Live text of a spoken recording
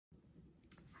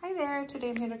Hi there,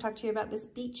 today I'm here to talk to you about this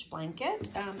beach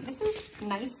blanket. This is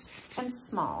nice and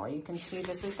small. You can see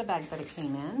this is the bag that it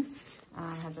came in.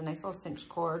 It has a nice little cinch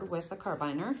cord with a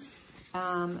carbiner.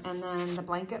 And then the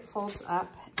blanket folds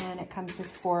up and it comes with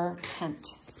 4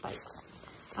 tent spikes.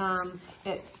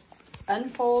 It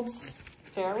unfolds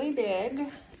fairly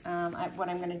big. What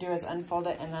I'm gonna do is unfold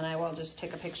it and then I will just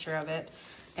take a picture of it.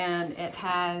 And it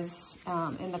has,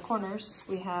 in the corners,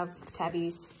 we have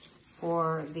tabbies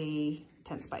for the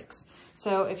tent spikes.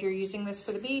 So if you're using this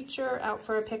for the beach or out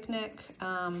for a picnic,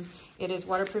 it is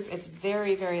waterproof. It's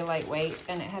very, very lightweight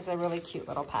and it has a really cute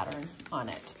little pattern on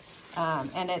it.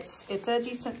 And it's a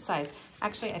decent size.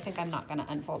 Actually, I think I'm not gonna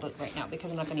unfold it right now because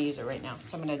I'm not gonna use it right now.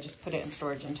 So I'm gonna just put it in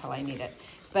storage until I need it.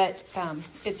 But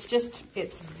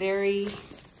it's very,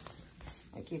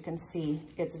 like you can see,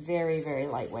 it's very, very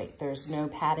lightweight. There's no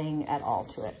padding at all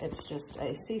to it. It's just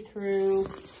a see-through,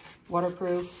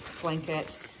 waterproof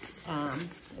blanket.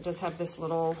 It does have this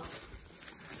little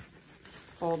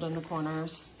fold in the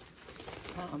corners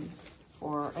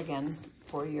for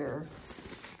your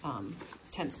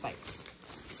tent spikes.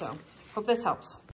 So hope this helps.